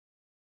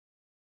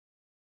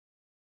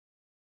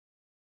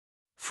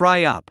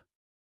Fry up.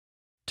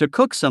 To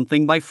cook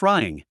something by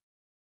frying.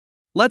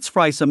 Let's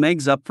fry some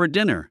eggs up for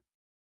dinner.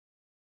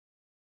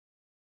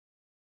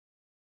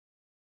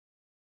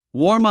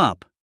 Warm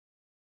up.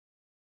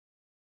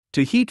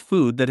 To heat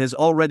food that has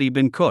already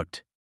been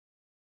cooked.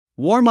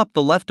 Warm up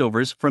the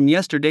leftovers from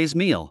yesterday's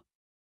meal.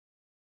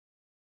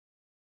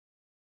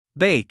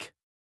 Bake.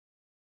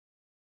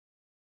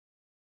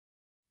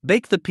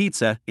 Bake the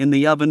pizza in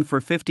the oven for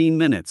 15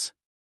 minutes.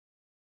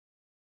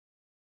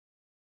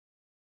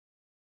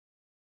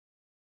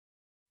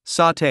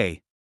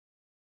 Sauté.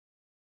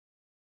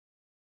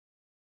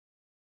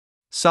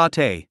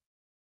 Sauté.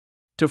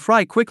 To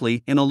fry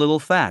quickly in a little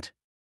fat.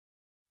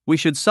 We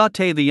should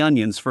sauté the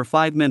onions for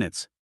 5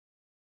 minutes.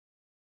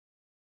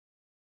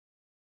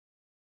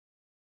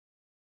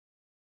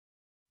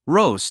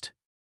 Roast.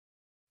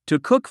 To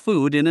cook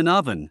food in an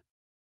oven.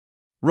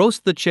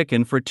 Roast the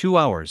chicken for 2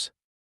 hours.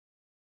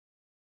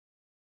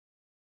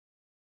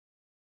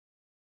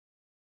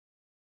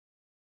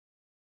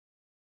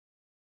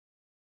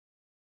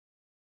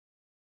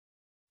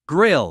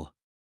 Grill.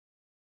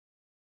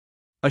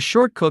 A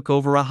short cook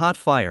over a hot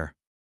fire.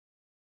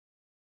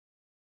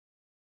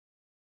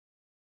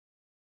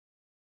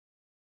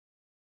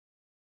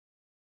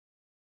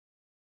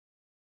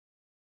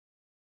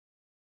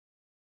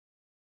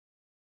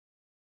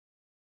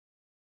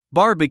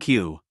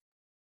 Barbecue.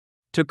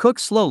 To cook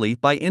slowly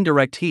by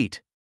indirect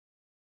heat.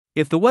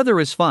 If the weather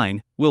is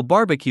fine, we'll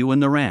barbecue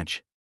in the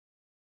ranch.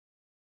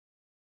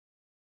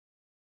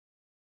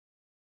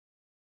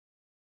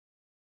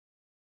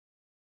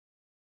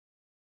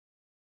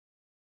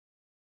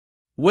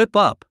 Whip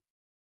up.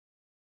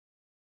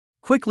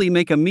 Quickly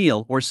make a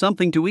meal or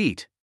something to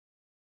eat.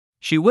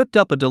 She whipped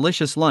up a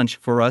delicious lunch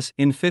for us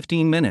in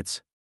 15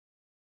 minutes.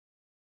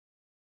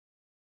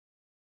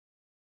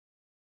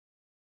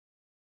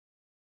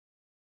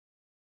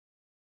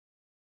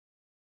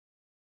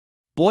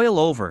 Boil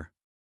over.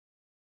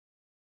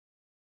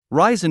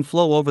 Rise and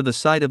flow over the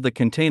side of the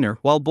container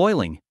while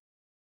boiling.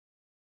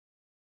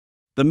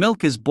 The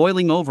milk is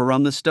boiling over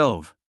on the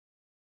stove.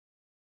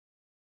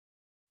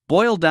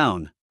 Boil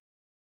down.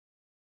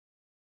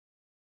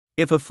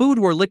 If a food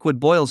or liquid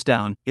boils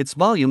down, its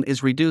volume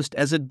is reduced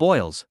as it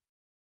boils.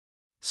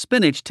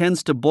 Spinach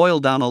tends to boil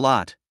down a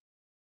lot.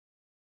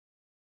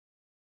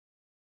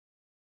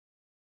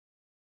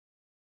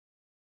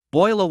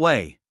 Boil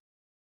away.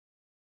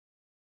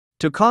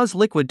 To cause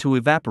liquid to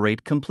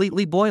evaporate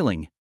completely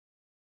boiling.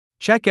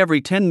 Check every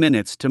 10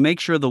 minutes to make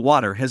sure the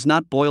water has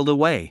not boiled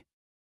away.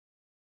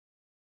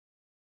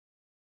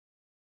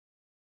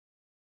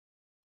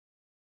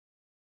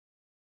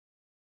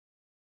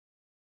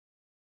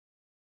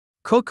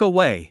 Cook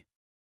away.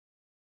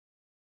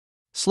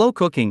 Slow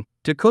cooking,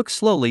 to cook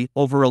slowly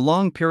over a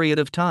long period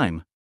of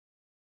time.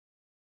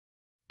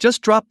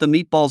 Just drop the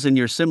meatballs in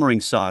your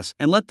simmering sauce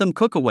and let them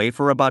cook away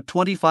for about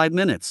 25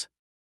 minutes.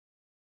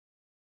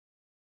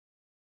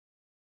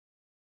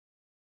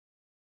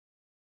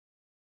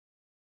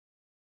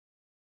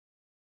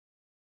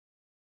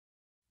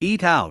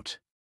 Eat out.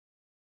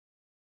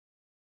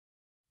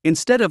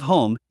 Instead of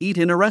home, eat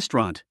in a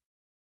restaurant.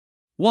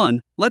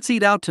 1. Let's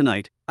eat out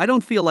tonight, I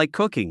don't feel like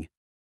cooking.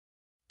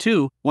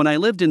 2. When I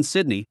lived in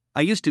Sydney, I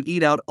used to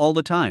eat out all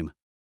the time.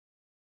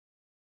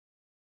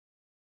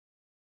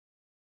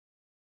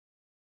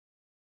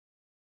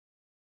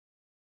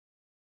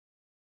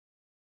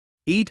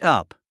 Eat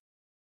up.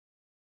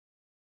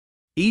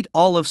 Eat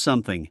all of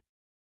something.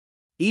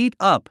 Eat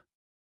up.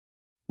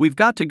 We've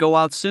got to go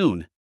out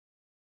soon.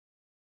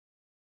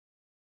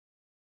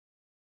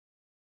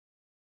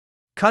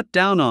 Cut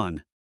down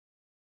on.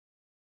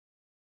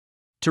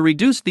 To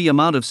reduce the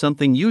amount of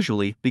something,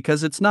 usually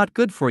because it's not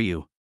good for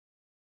you.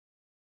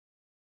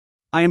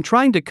 I am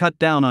trying to cut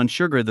down on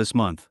sugar this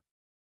month.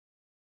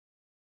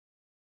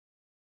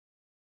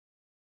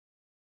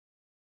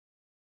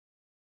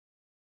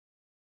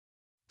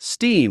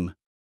 Steam.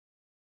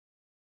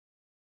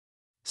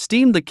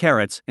 Steam the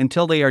carrots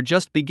until they are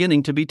just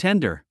beginning to be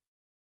tender.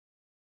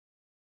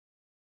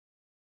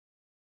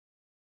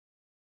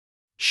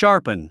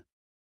 Sharpen.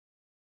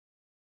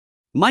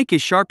 Mike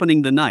is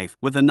sharpening the knife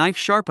with a knife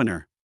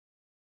sharpener.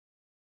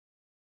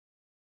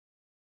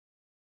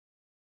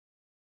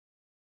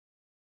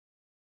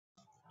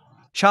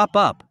 Chop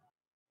up.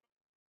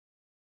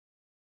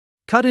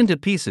 Cut into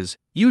pieces,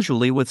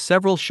 usually with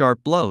several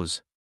sharp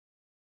blows.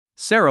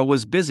 Sarah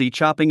was busy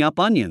chopping up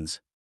onions.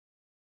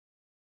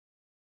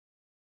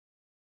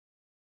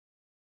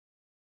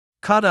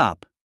 Cut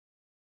up.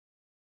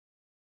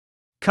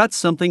 Cut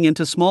something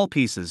into small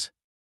pieces.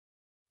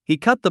 He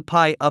cut the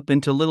pie up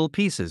into little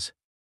pieces.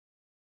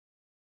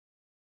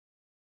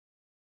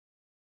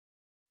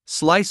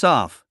 Slice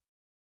off.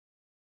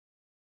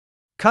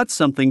 Cut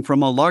something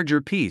from a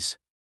larger piece.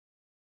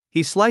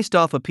 He sliced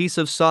off a piece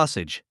of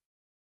sausage.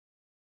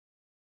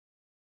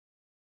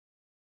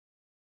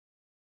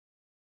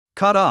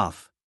 Cut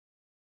off.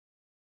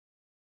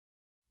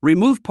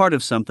 Remove part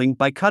of something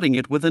by cutting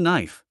it with a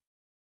knife.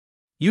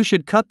 You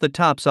should cut the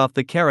tops off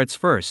the carrots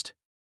first.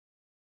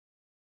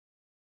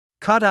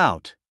 Cut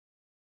out.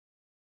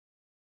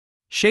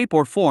 Shape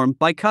or form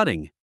by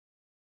cutting.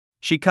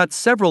 She cut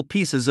several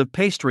pieces of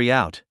pastry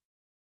out.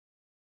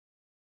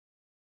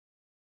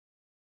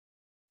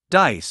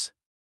 Dice.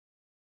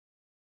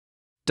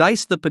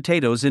 Dice the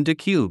potatoes into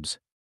cubes.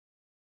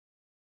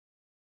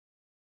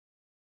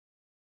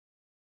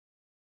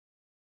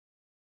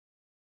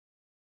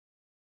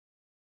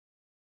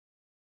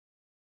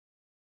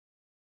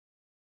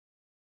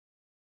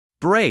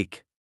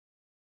 Break.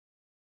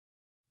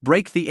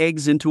 Break the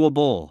eggs into a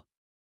bowl.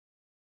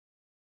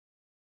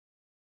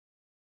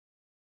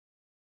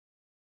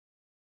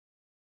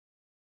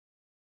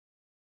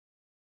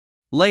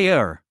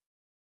 Layer.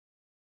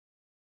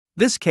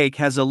 This cake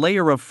has a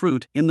layer of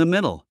fruit in the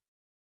middle.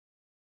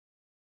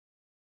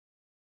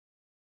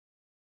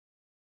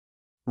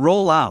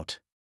 Roll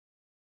out.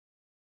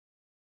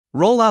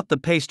 Roll out the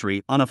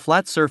pastry on a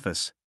flat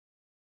surface.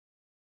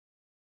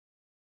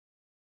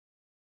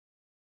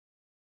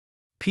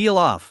 Peel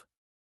off.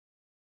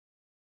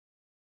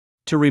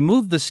 To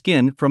remove the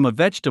skin from a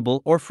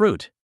vegetable or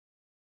fruit.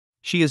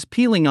 She is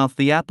peeling off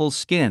the apple's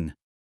skin.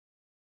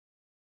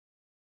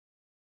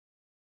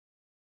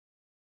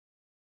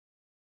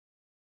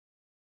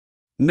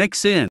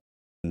 Mix in.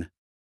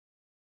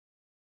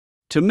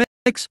 To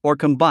mix or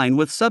combine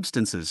with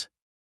substances.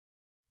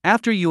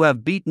 After you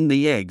have beaten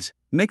the eggs,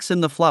 mix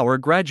in the flour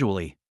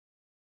gradually.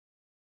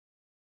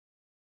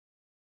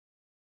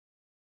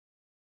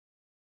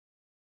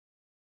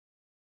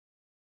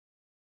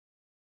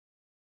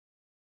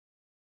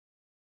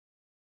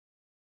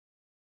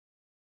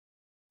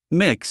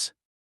 Mix.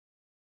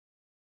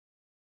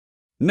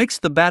 Mix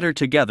the batter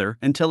together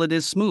until it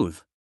is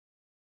smooth.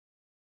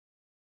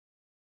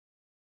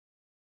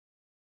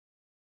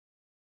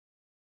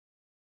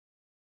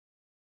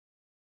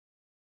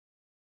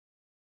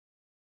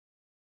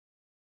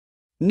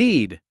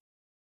 Knead.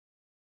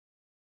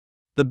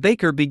 The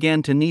baker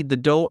began to knead the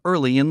dough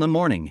early in the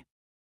morning.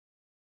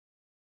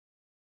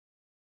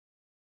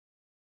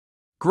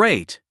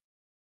 Grate.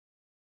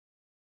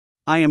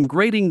 I am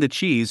grating the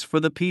cheese for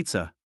the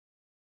pizza.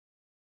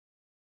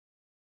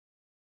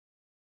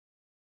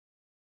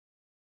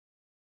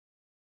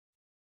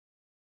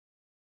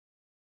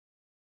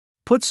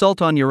 Put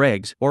salt on your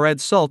eggs or add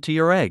salt to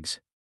your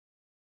eggs.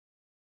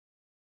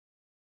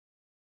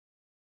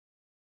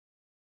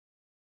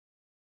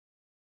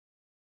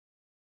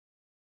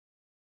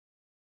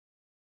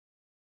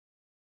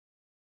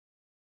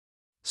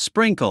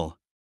 Sprinkle.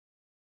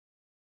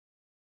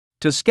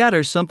 To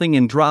scatter something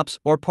in drops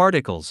or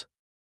particles.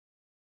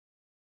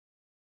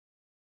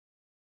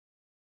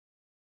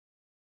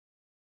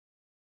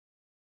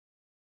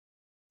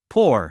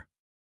 Pour.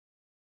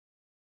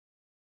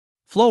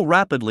 Flow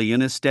rapidly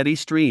in a steady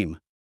stream.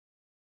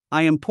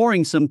 I am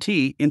pouring some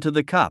tea into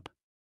the cup.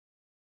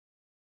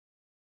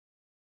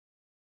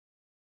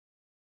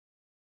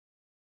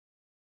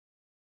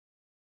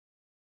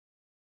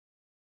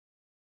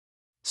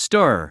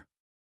 Stir.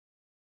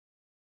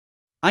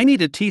 I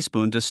need a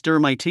teaspoon to stir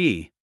my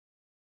tea.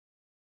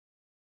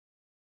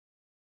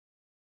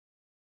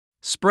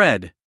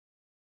 Spread.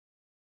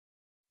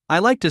 I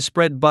like to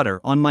spread butter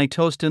on my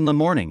toast in the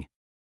morning.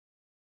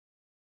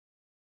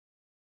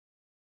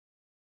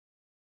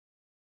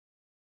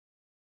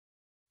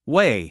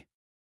 Weigh.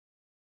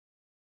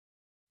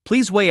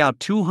 Please weigh out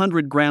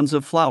 200 grams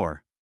of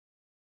flour.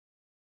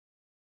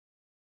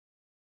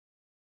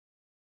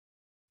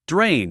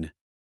 Drain.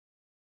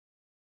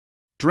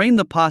 Drain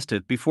the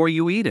pasta before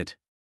you eat it.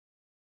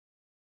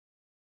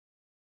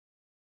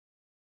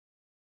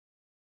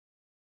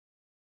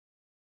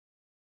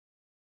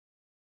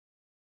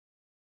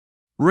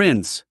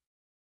 Rinse.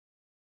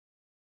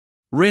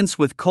 Rinse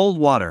with cold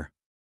water.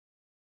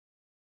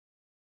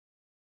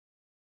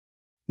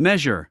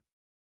 Measure.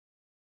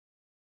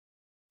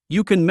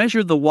 You can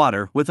measure the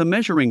water with a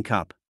measuring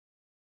cup.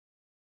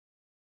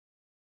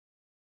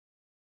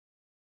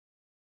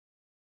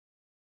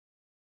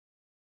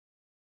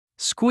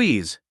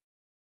 Squeeze.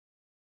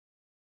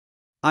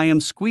 I am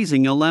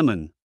squeezing a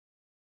lemon.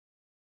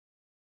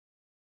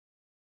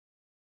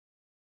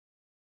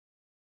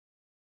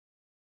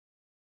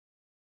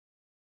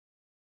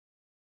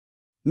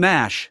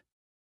 Mash.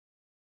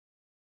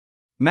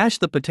 Mash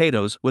the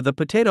potatoes with a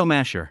potato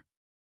masher.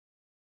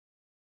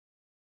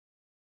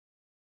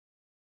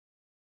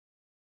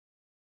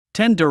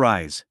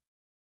 Tenderize.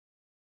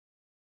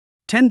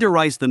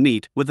 Tenderize the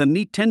meat with a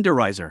meat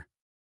tenderizer.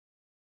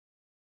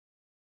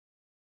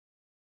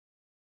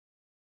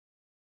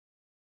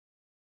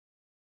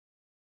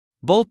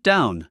 Bolt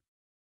down.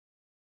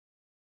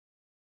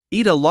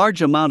 Eat a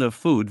large amount of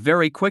food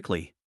very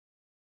quickly.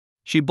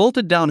 She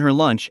bolted down her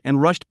lunch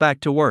and rushed back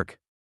to work.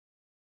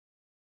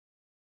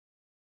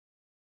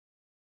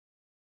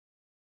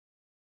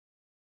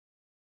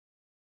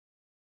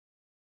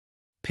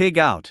 Pig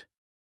out.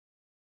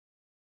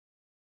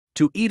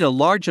 To eat a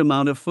large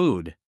amount of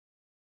food.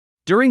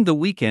 During the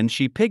weekend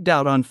she pigged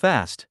out on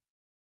fast.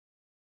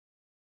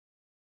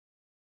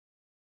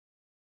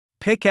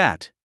 Pick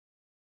at.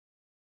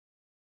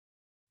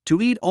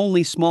 To eat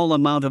only small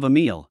amount of a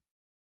meal.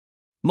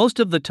 Most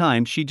of the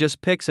time she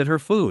just picks at her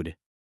food.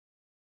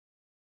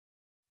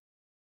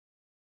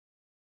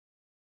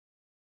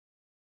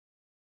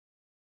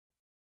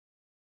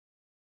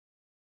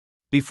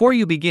 Before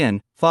you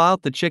begin, thaw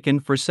out the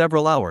chicken for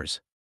several hours.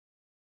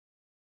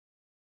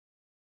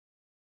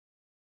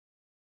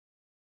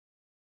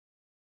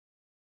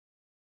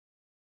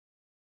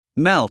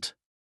 Melt.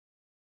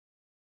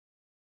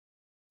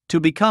 To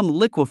become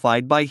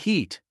liquefied by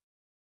heat.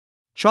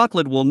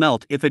 Chocolate will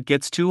melt if it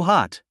gets too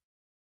hot.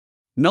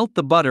 Melt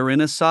the butter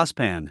in a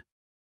saucepan.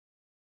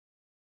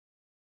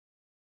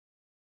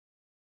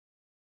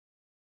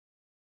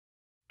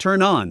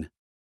 Turn on.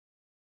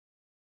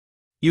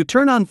 You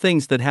turn on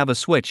things that have a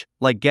switch,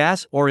 like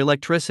gas or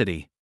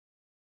electricity.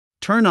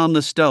 Turn on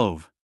the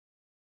stove.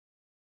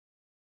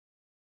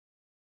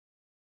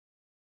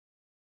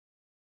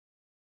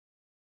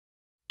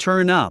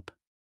 Turn up.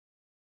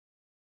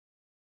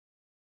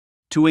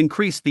 To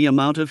increase the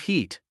amount of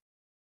heat.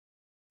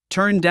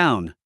 Turn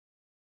down.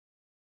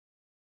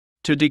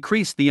 To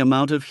decrease the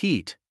amount of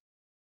heat.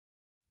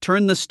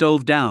 Turn the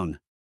stove down.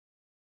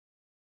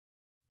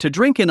 To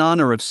drink in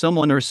honor of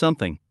someone or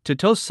something, to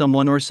toast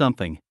someone or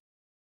something.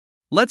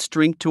 Let's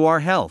drink to our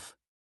health.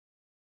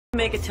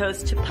 Make a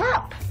toast to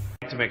Pop.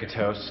 I'd like to make a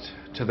toast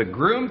to the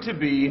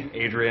groom-to-be,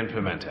 Adrian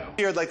Pimento.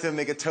 Here I'd like to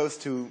make a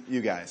toast to you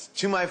guys,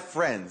 to my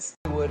friends.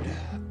 I would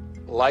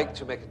like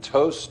to make a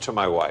toast to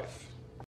my wife.